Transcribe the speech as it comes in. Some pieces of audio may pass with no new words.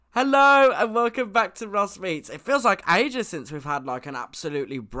Hello and welcome back to Ross Meets. It feels like ages since we've had like an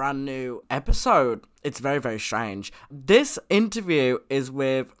absolutely brand new episode. It's very, very strange. This interview is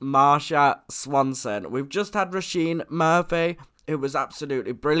with Marsha Swanson. We've just had Rasheen Murphy. It was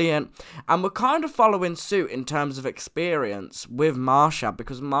absolutely brilliant. And we're kind of following suit in terms of experience with Marsha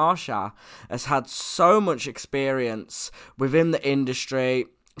because Marsha has had so much experience within the industry.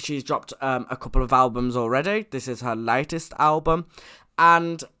 She's dropped a couple of albums already. This is her latest album.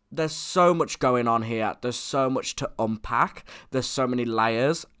 And there's so much going on here. There's so much to unpack. There's so many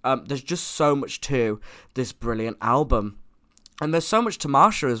layers. There's just so much to this brilliant album. And there's so much to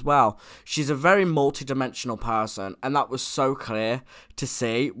Marsha as well. She's a very multi-dimensional person, and that was so clear to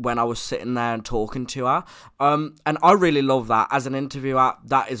see when I was sitting there and talking to her. And I really love that. As an interviewer,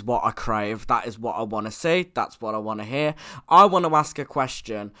 that is what I crave. That is what I want to see. That's what I want to hear. I want to ask a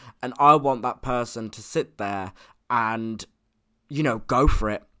question, and I want that person to sit there and go for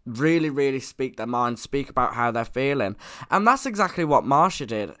it. Really, really speak their mind, speak about how they're feeling. And that's exactly what Marsha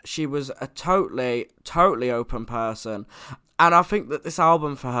did. She was a totally, totally open person. And I think that this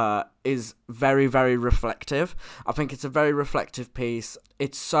album for her is very, very reflective. I think it's a very reflective piece.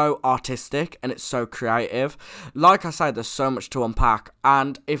 It's so artistic and it's so creative. Like I said, there's so much to unpack.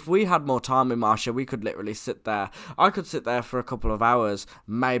 And if we had more time with Marsha, we could literally sit there. I could sit there for a couple of hours,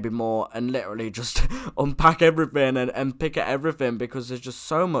 maybe more, and literally just unpack everything and pick at everything because there's just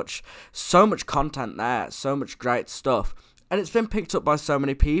so much content there, so much great stuff. And it's been picked up by so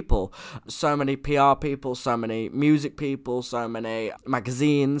many people, so many PR people, so many music people, so many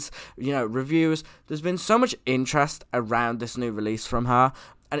magazines, reviews. There's been so much interest around this new release from her.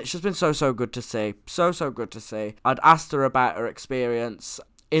 And it's just been so good to see. So good to see. I'd asked her about her experience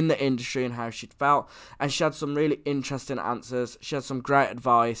in the industry and how she'd felt. And she had some really interesting answers. She had some great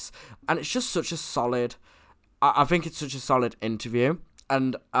advice. And it's just such a solid, I think it's such a solid interview.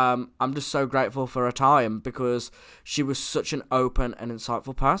 And I'm just so grateful for her time because she was such an open and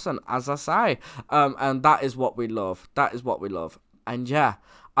insightful person, as I say. And that is what we love. That is what we love. And yeah,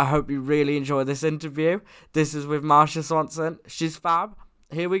 I hope you really enjoy this interview. This is with Marsha Swanson. She's fab.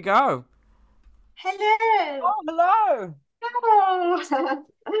 Here we go. Hello. Oh, hello. Oh,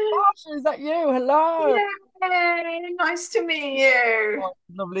 Marsha, is that you? Hello. yay. Nice to meet you. Oh,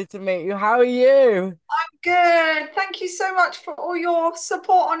 lovely to meet you. How are you? Good. Thank you so much for all your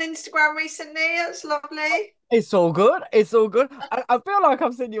support on Instagram recently. That's lovely. It's all good. It's all good. I feel like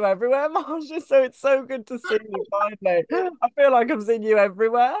I've seen you everywhere, Marsha, so it's so good to see you finally. I feel like I've seen you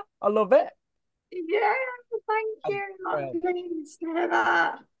everywhere. I love it. Yeah, thank you. I'm Well, pleased to hear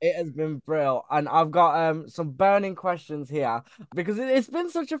that. it has been brilliant. And I've got some burning questions here because it's been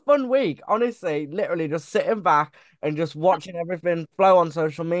such a fun week. Honestly, literally just sitting back and just watching everything flow on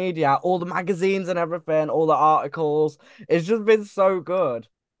social media, all the magazines and everything, all the articles. It's just been so good.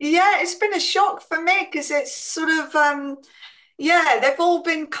 Yeah, it's been a shock for me because it's sort of yeah, they've all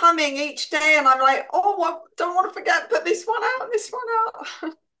been coming each day and I'm like, oh, I don't want to forget, put this one out, this one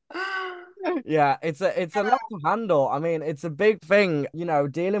out. Yeah, it's a lot to handle. I mean, it's a big thing,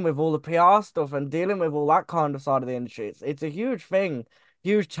 dealing with all the PR stuff and dealing with all that kind of side of the industry. It's a huge thing,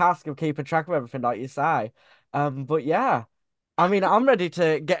 huge task of keeping track of everything, like you say. But yeah, I mean, I'm ready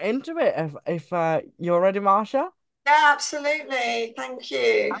to get into it if you're ready, Marsha. Yeah, absolutely. Thank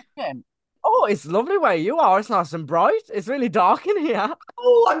you. Okay. Oh, it's lovely where you are. It's nice and bright. It's really dark in here.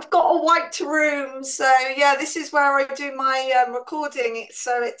 Oh, I've got a white room, so yeah, this is where I do my recording. It's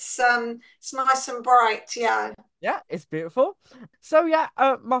nice and bright. Yeah. Yeah, it's beautiful. So yeah,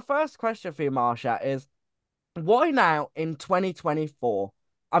 my first question for you, Marsha, is why now in 2024?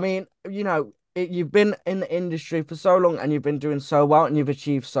 I mean, you've been in the industry for so long and you've been doing so well and you've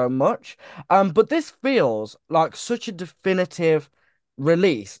achieved so much. But this feels like such a definitive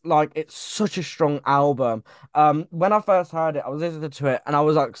release. Like it's such a strong album. When I first heard it, I was listening to it and I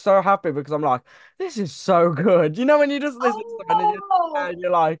was like so happy because I'm like, this is so good. You know, when you just listen to something Oh, and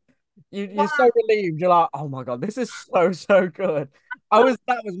you're like, you're so wow. relieved. You're like, oh my God, this is so good. That was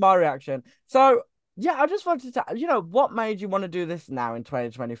my reaction. So yeah, I just wanted to, what made you want to do this now in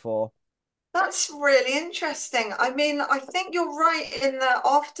 2024? That's really interesting. I mean, I think you're right in that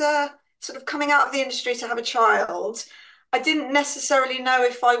after sort of coming out of the industry to have a child, I didn't necessarily know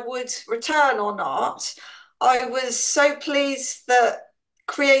if I would return or not. I was so pleased that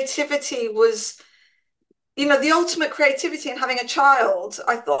creativity was the ultimate creativity in having a child.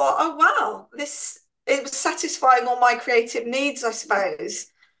 I thought, oh wow, this it was satisfying all my creative needs, I suppose.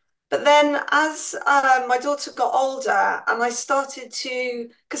 But then as my daughter got older and I started to,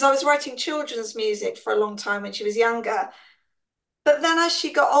 because I was writing children's music for a long time when she was younger. But then as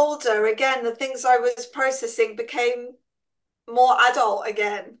she got older, again, the things I was processing became more adult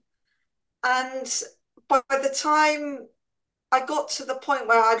again. And by the time I got to the point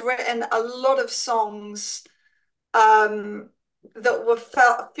where I'd written a lot of songs um, that were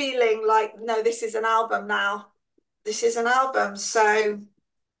feeling like, no, this is an album now. This is an album. So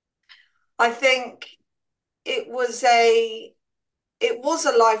I think it was a it was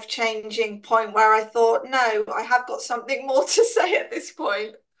a life-changing point where I thought, no, I have got something more to say at this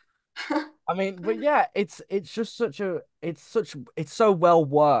point. I mean, but yeah, it's just it's so well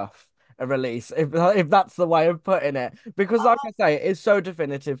worth a release if that's the way of putting it. Because like I say, it's so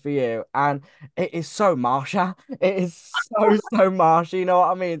definitive for you and it is so Marsha. It is so Marsha, you know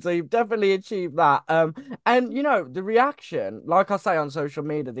what I mean? So you've definitely achieved that. And you know, the reaction, like I say on social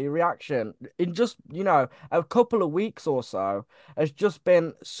media, the reaction in just, you know, a couple of weeks or so has just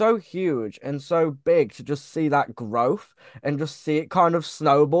been so huge and so big to just see that growth and just see it kind of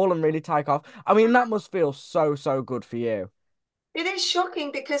snowball and really take off. I mean, that must feel so good for you. It is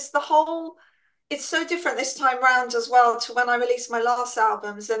shocking because it's so different this time round as well to when I released my last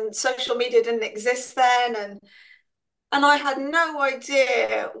albums, and social media didn't exist then, and I had no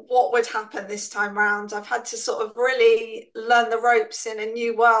idea what would happen this time round. I've had to sort of really learn the ropes in a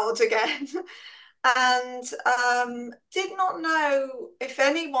new world again. And did not know if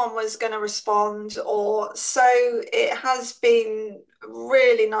anyone was going to respond, or so it has been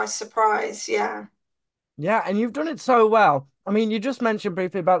really nice surprise. Yeah. Yeah, and you've done it so well. I mean, you just mentioned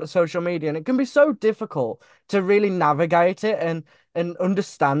briefly about the social media, and it can be so difficult to really navigate it and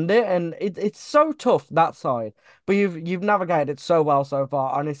understand it, and it's so tough that side. But you've navigated it so well so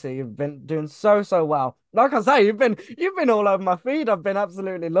far. Honestly, you've been doing so well. Like I say, you've been all over my feed. I've been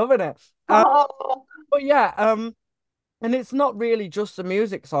absolutely loving it. Oh, But yeah, and it's not really just the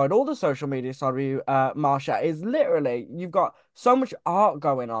music side, all the social media side of you, Marsha, is literally you've got so much art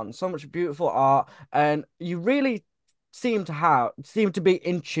going on, so much beautiful art, and you really seem to be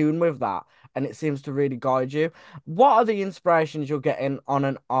in tune with that, and it seems to really guide you. What are the inspirations you're getting on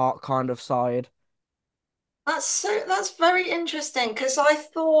an art kind of side? that's very interesting because I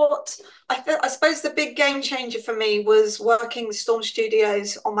suppose the big game changer for me was working with Storm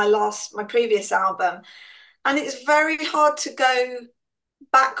Studios on my previous album, and it's very hard to go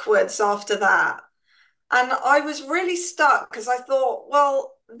backwards after that. And I was really stuck because I thought,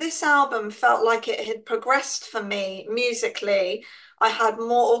 well, this album felt like it had progressed for me musically. I had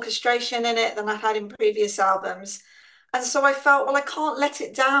more orchestration in it than I had in previous albums. And so I felt, well, I can't let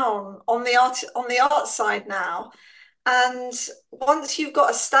it down on the art side now. And once you've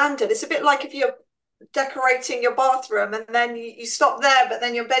got a standard, it's a bit like if you're decorating your bathroom and then you stop there, but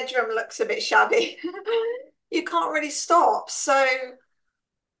then your bedroom looks a bit shabby. You can't really stop. So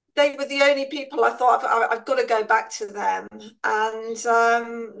they were the only people I thought I've got to go back to them. And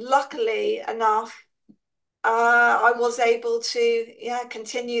luckily enough, I was able to, yeah,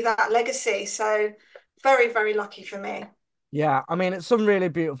 continue that legacy. So very lucky for me. Yeah, I mean, it's some really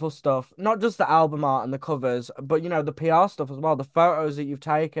beautiful stuff. Not just the album art and the covers, but you know, the PR stuff as well. The photos that you've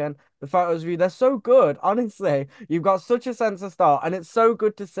taken, the photos of you, they're so good. Honestly, you've got such a sense of style, and it's so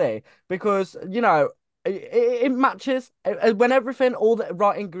good to see because, you know, it matches when everything, all the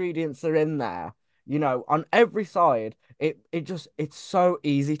right ingredients are in there, you know, on every side. It's so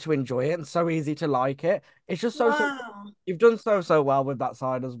easy to enjoy it and so easy to like it. It's just so Wow. you've done so well with that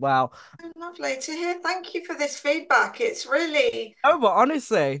side as well. Lovely to hear. Thank you for this feedback. It's really Oh, but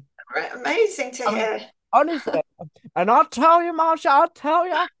honestly. amazing to I mean, hear. honestly, and I'll tell you, Marsha, I'll tell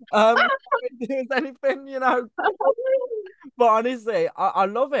you, if there's anything, you know, but honestly, I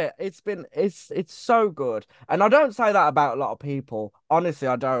love it. It's so good. And I don't say that about a lot of people. Honestly,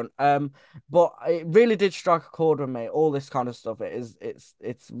 I don't. But it really did strike a chord with me, all this kind of stuff.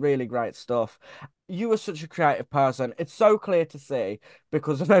 It's really great stuff. You are such a creative person. It's so clear to see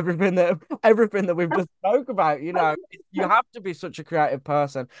because of everything that we've just spoke about, you know. You have to be such a creative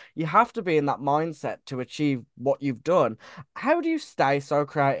person. You have to be in that mindset to achieve what you've done. How do you stay so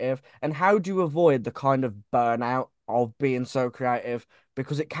creative and how do you avoid the kind of burnout of being so creative?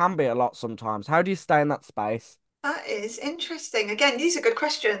 Because it can be a lot sometimes. How do you stay in that space? That is interesting. Again, these are good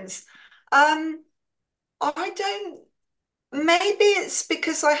questions. Um, I don't, maybe it's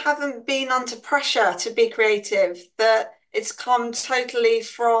because I haven't been under pressure to be creative, that it's come totally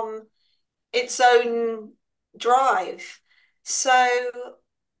from its own drive. So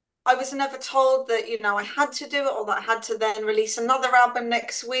I was never told that, I had to do it or that I had to then release another album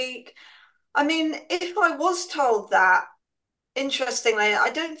next week. I mean, if I was told that, interestingly, I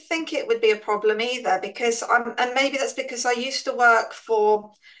don't think it would be a problem either because and maybe that's because I used to work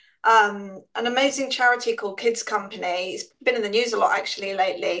for an amazing charity called Kids Company. It's been in the news a lot actually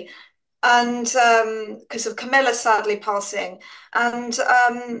lately. and because of Camilla sadly passing. And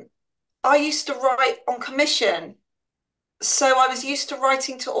I used to write on commission. So I was used to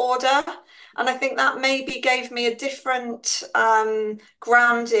writing to order. And I think that maybe gave me a different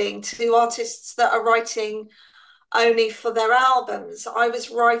grounding to artists that are writing only for their albums. I was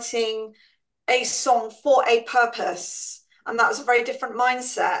writing a song for a purpose. And that was a very different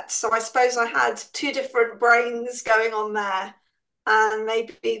mindset. So I suppose I had two different brains going on there. And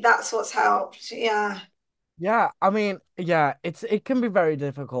maybe that's what's helped. Yeah. Yeah, I mean, yeah, it can be very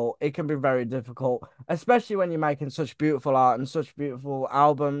difficult. It can be very difficult, especially when you're making such beautiful art and such beautiful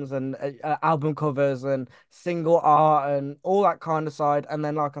albums and album covers and single art and all that kind of side. And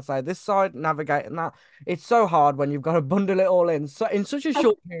then, like I say, this side navigating that, it's so hard when you've got to bundle it all in so in such a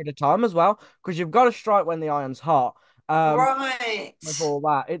short period of time as well, because you've got to strike when the iron's hot. Right. With all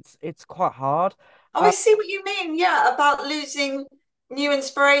that, it's quite hard. Oh, I see what you mean. Yeah, about losing new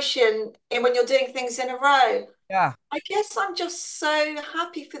inspiration in when you're doing things in a row. Yeah, I guess I'm just so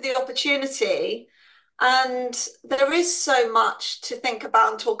happy for the opportunity. And there is so much to think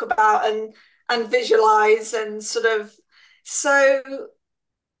about and talk about and visualize and sort of so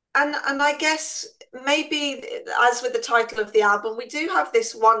and I guess maybe as with the title of the album, we do have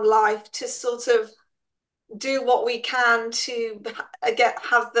this one life to sort of do what we can to get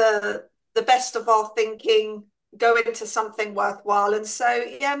have the best of our thinking go into something worthwhile. And so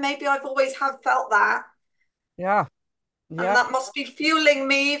yeah, maybe I've always have felt that. yeah, And yeah. that must be fueling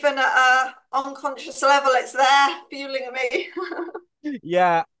me even at a unconscious level. It's there fueling me.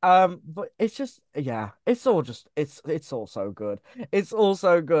 Yeah, but it's just yeah, it's all just it's all so good. It's all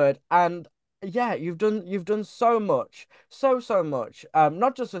so good. And yeah, you've done so much, so much.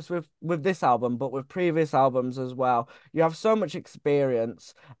 Not just with this album, but with previous albums as well. You have so much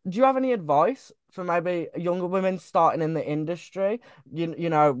experience. Do you have any advice for maybe younger women starting in the industry? You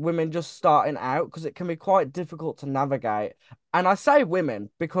know, women just starting out because it can be quite difficult to navigate. And I say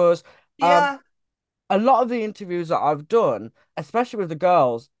women because Yeah, a lot of the interviews that I've done, especially with the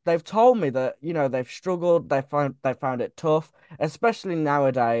girls, they've told me that, they've struggled, they found it tough, especially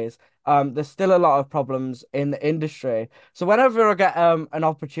nowadays. There's still a lot of problems in the industry. So whenever I get an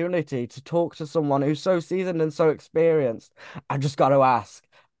opportunity to talk to someone who's so seasoned and so experienced, I just got to ask,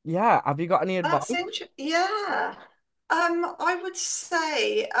 yeah, have you got any advice? that's interesting. Yeah. I would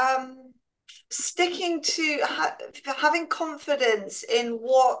say sticking to having confidence in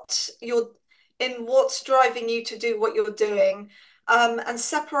what's driving you to do what you're doing, and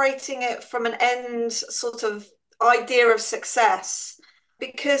separating it from an end sort of idea of success.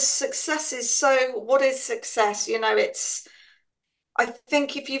 Because success is so, what is success? I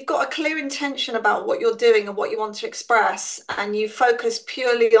think if you've got a clear intention about what you're doing and what you want to express, and you focus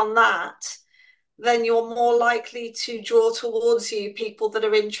purely on that, then you're more likely to draw towards you people that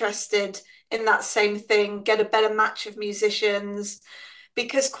are interested in that same thing, get a better match of musicians.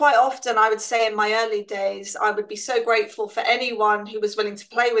 Because quite often, I would say in my early days, I would be so grateful for anyone who was willing to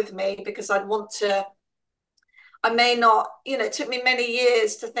play with me because I may not, it took me many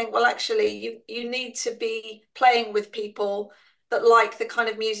years to think, well, actually, you need to be playing with people that like the kind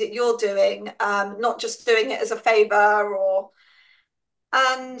of music you're doing, not just doing it as a favor or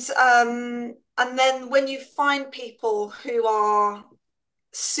and then when you find people who are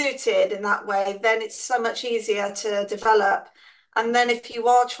suited in that way, then it's so much easier to develop. And then if you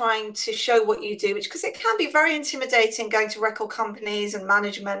are trying to show what you do, which because it can be very intimidating going to record companies and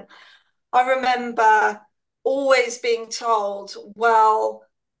management, I remember always being told, well,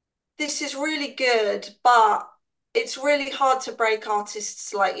 this is really good, but it's really hard to break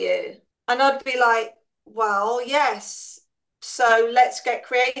artists like you. And I'd be like, well, yes. So let's get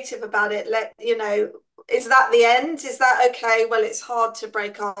creative about it. Is that the end? Is that okay? Well, it's hard to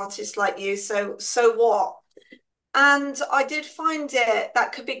break artists like you. So what? And I did find it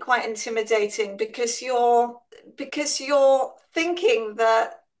that could be quite intimidating because you're thinking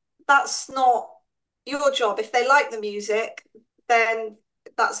that that's not your job. If they like the music, then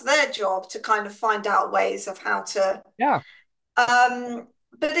that's their job to kind of find out ways of how to Yeah, but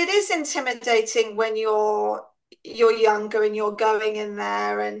it is intimidating when you're younger and you're going in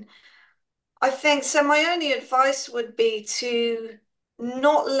there. And I think so. My only advice would be to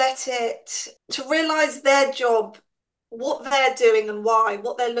not let it, to realize their job, what they're doing and why,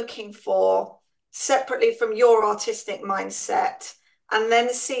 what they're looking for, separately from your artistic mindset, and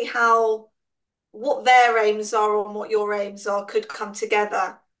then see how what their aims are and what your aims are could come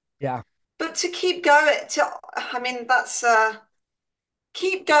together. yeah, But to keep going, I mean, that's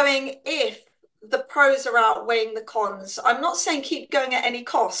keep going if the pros are outweighing the cons. I'm not saying keep going at any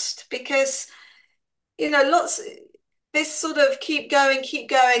cost because, lots. this sort of keep going,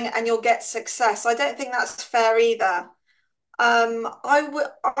 and you'll get success. I don't think that's fair either.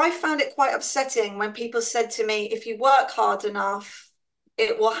 I found it quite upsetting when people said to me, if you work hard enough,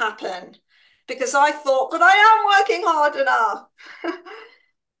 it will happen. Because I thought, but I am working hard enough.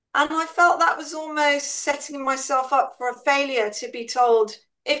 And I felt that was almost setting myself up for a failure to be told,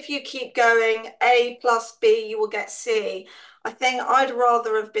 if you keep going, A plus B, you will get C. I think I'd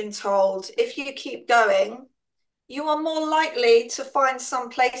rather have been told, if you keep going, you are more likely to find some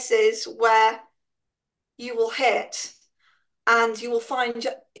places where you will hit and you will find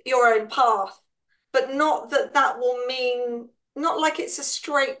your own path, but not that that will mean, not like it's a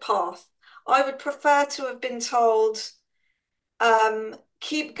straight path. I would prefer to have been told,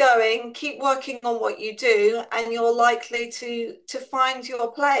 keep going, keep working on what you do, and you're likely to find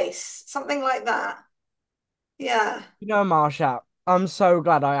your place, something like that. Yeah. You know, Marsha, I'm so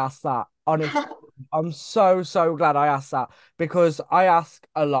glad I asked that. Honestly, I'm so glad I asked that because I ask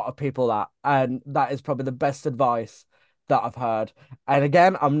a lot of people that, and that is probably the best advice that I've heard. And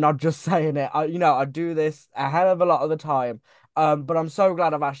again, I'm not just saying it. I do this a hell of a lot of the time. But I'm so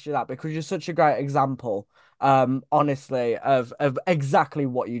glad I've asked you that because you're such a great example, honestly, of exactly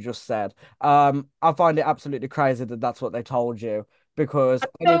what you just said. I find it absolutely crazy that that's what they told you because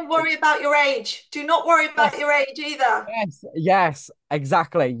Don't worry about your age. Do not worry about yes, your age either. yes,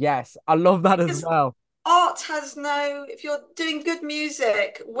 exactly. Yes. I love that as Because well. art has no, if you're doing good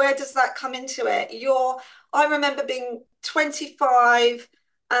music, where does that come into it? I remember being 25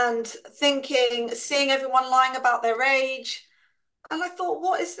 and thinking, seeing everyone lying about their age. And I thought,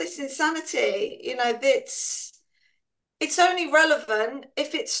 what is this insanity? It's only relevant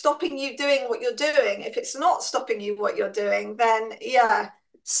if it's stopping you doing what you're doing. If it's not stopping you what you're doing, then yeah.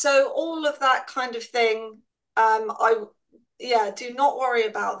 So all of that kind of thing, I yeah, do not worry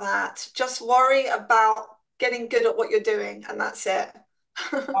about that. Just worry about getting good at what you're doing, and that's it.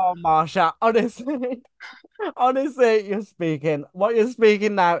 Oh, Marsha, honestly, honestly, what you're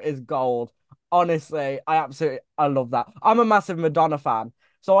speaking now is gold. Honestly, I love that. I'm a massive Madonna fan.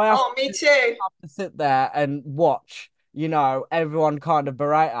 So Oh, me too. have to sit there and watch, everyone kind of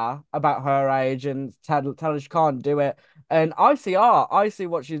berate her about her age and tell her she can't do it. And I see art. I see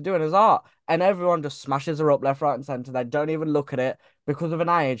what she's doing as art. And everyone just smashes her up left, right, and center. They don't even look at it because of an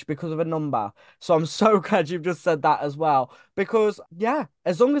age, because of a number. So I'm so glad you've just said that as well. Because yeah,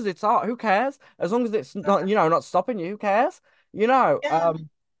 as long as it's art, who cares? As long as it's not, not stopping you, who cares? You know. Yeah. Um,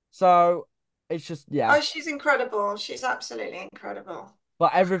 so it's just yeah. Oh, she's incredible. She's absolutely incredible.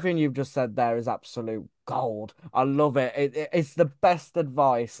 But everything you've just said there is absolute gold. I love it. It's the best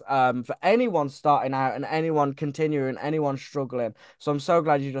advice for anyone starting out and anyone continuing, anyone struggling. So I'm so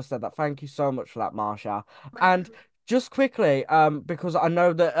glad you just said that. Thank you so much for that, Marsha. And just quickly, because I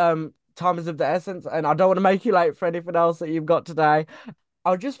know that time is of the essence, and I don't want to make you late for anything else that you've got today.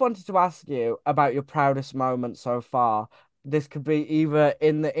 I just wanted to ask you about your proudest moment so far. This could be either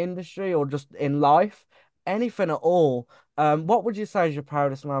in the industry or just in life, anything at all. What would you say is your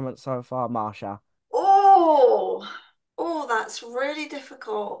proudest moment so far, Marsha? Oh, oh, that's really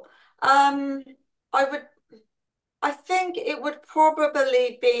difficult. Um, I would I think it would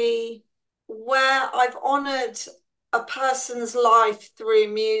probably be where I've honored a person's life through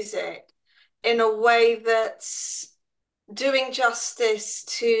music in a way that's doing justice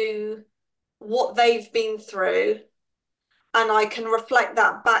to what they've been through, and I can reflect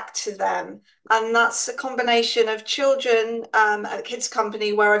that back to them. And that's a combination of children at a kids'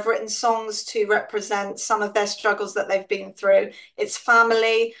 company where I've written songs to represent some of their struggles that they've been through. It's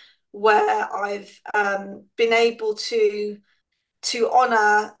family where I've been able to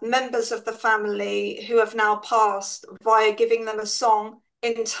honor members of the family who have now passed via giving them a song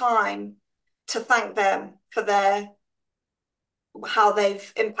in time to thank them for their how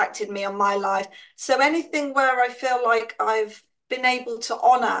they've impacted me on my life. So anything where I feel like I've been able to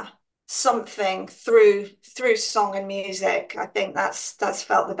honor something through song and music, I think that's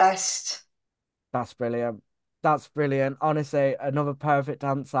felt the best. That's brilliant. That's brilliant. Honestly, another perfect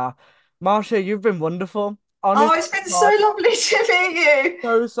answer. Marsha, you've been wonderful. Oh, Honest it's been to so God, lovely to meet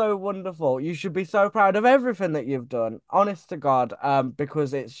you. so wonderful. You should be so proud of everything that you've done. Honest to God,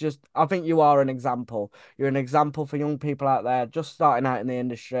 because it's just I think you are an example. You're an example for young people out there just starting out in the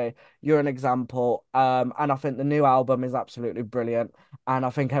industry. You're an example. And I think the new album is absolutely brilliant. And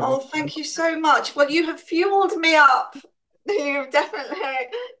I think Oh, everyone thank you so much. Well, you have fueled me up. You've definitely.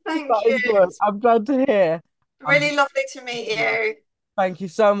 Thank that you. is good. I'm glad to hear. I'm Really lovely to meet you. thank you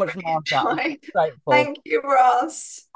so much, Really Marsha. I'm enjoyed. grateful. Thank you, Ross.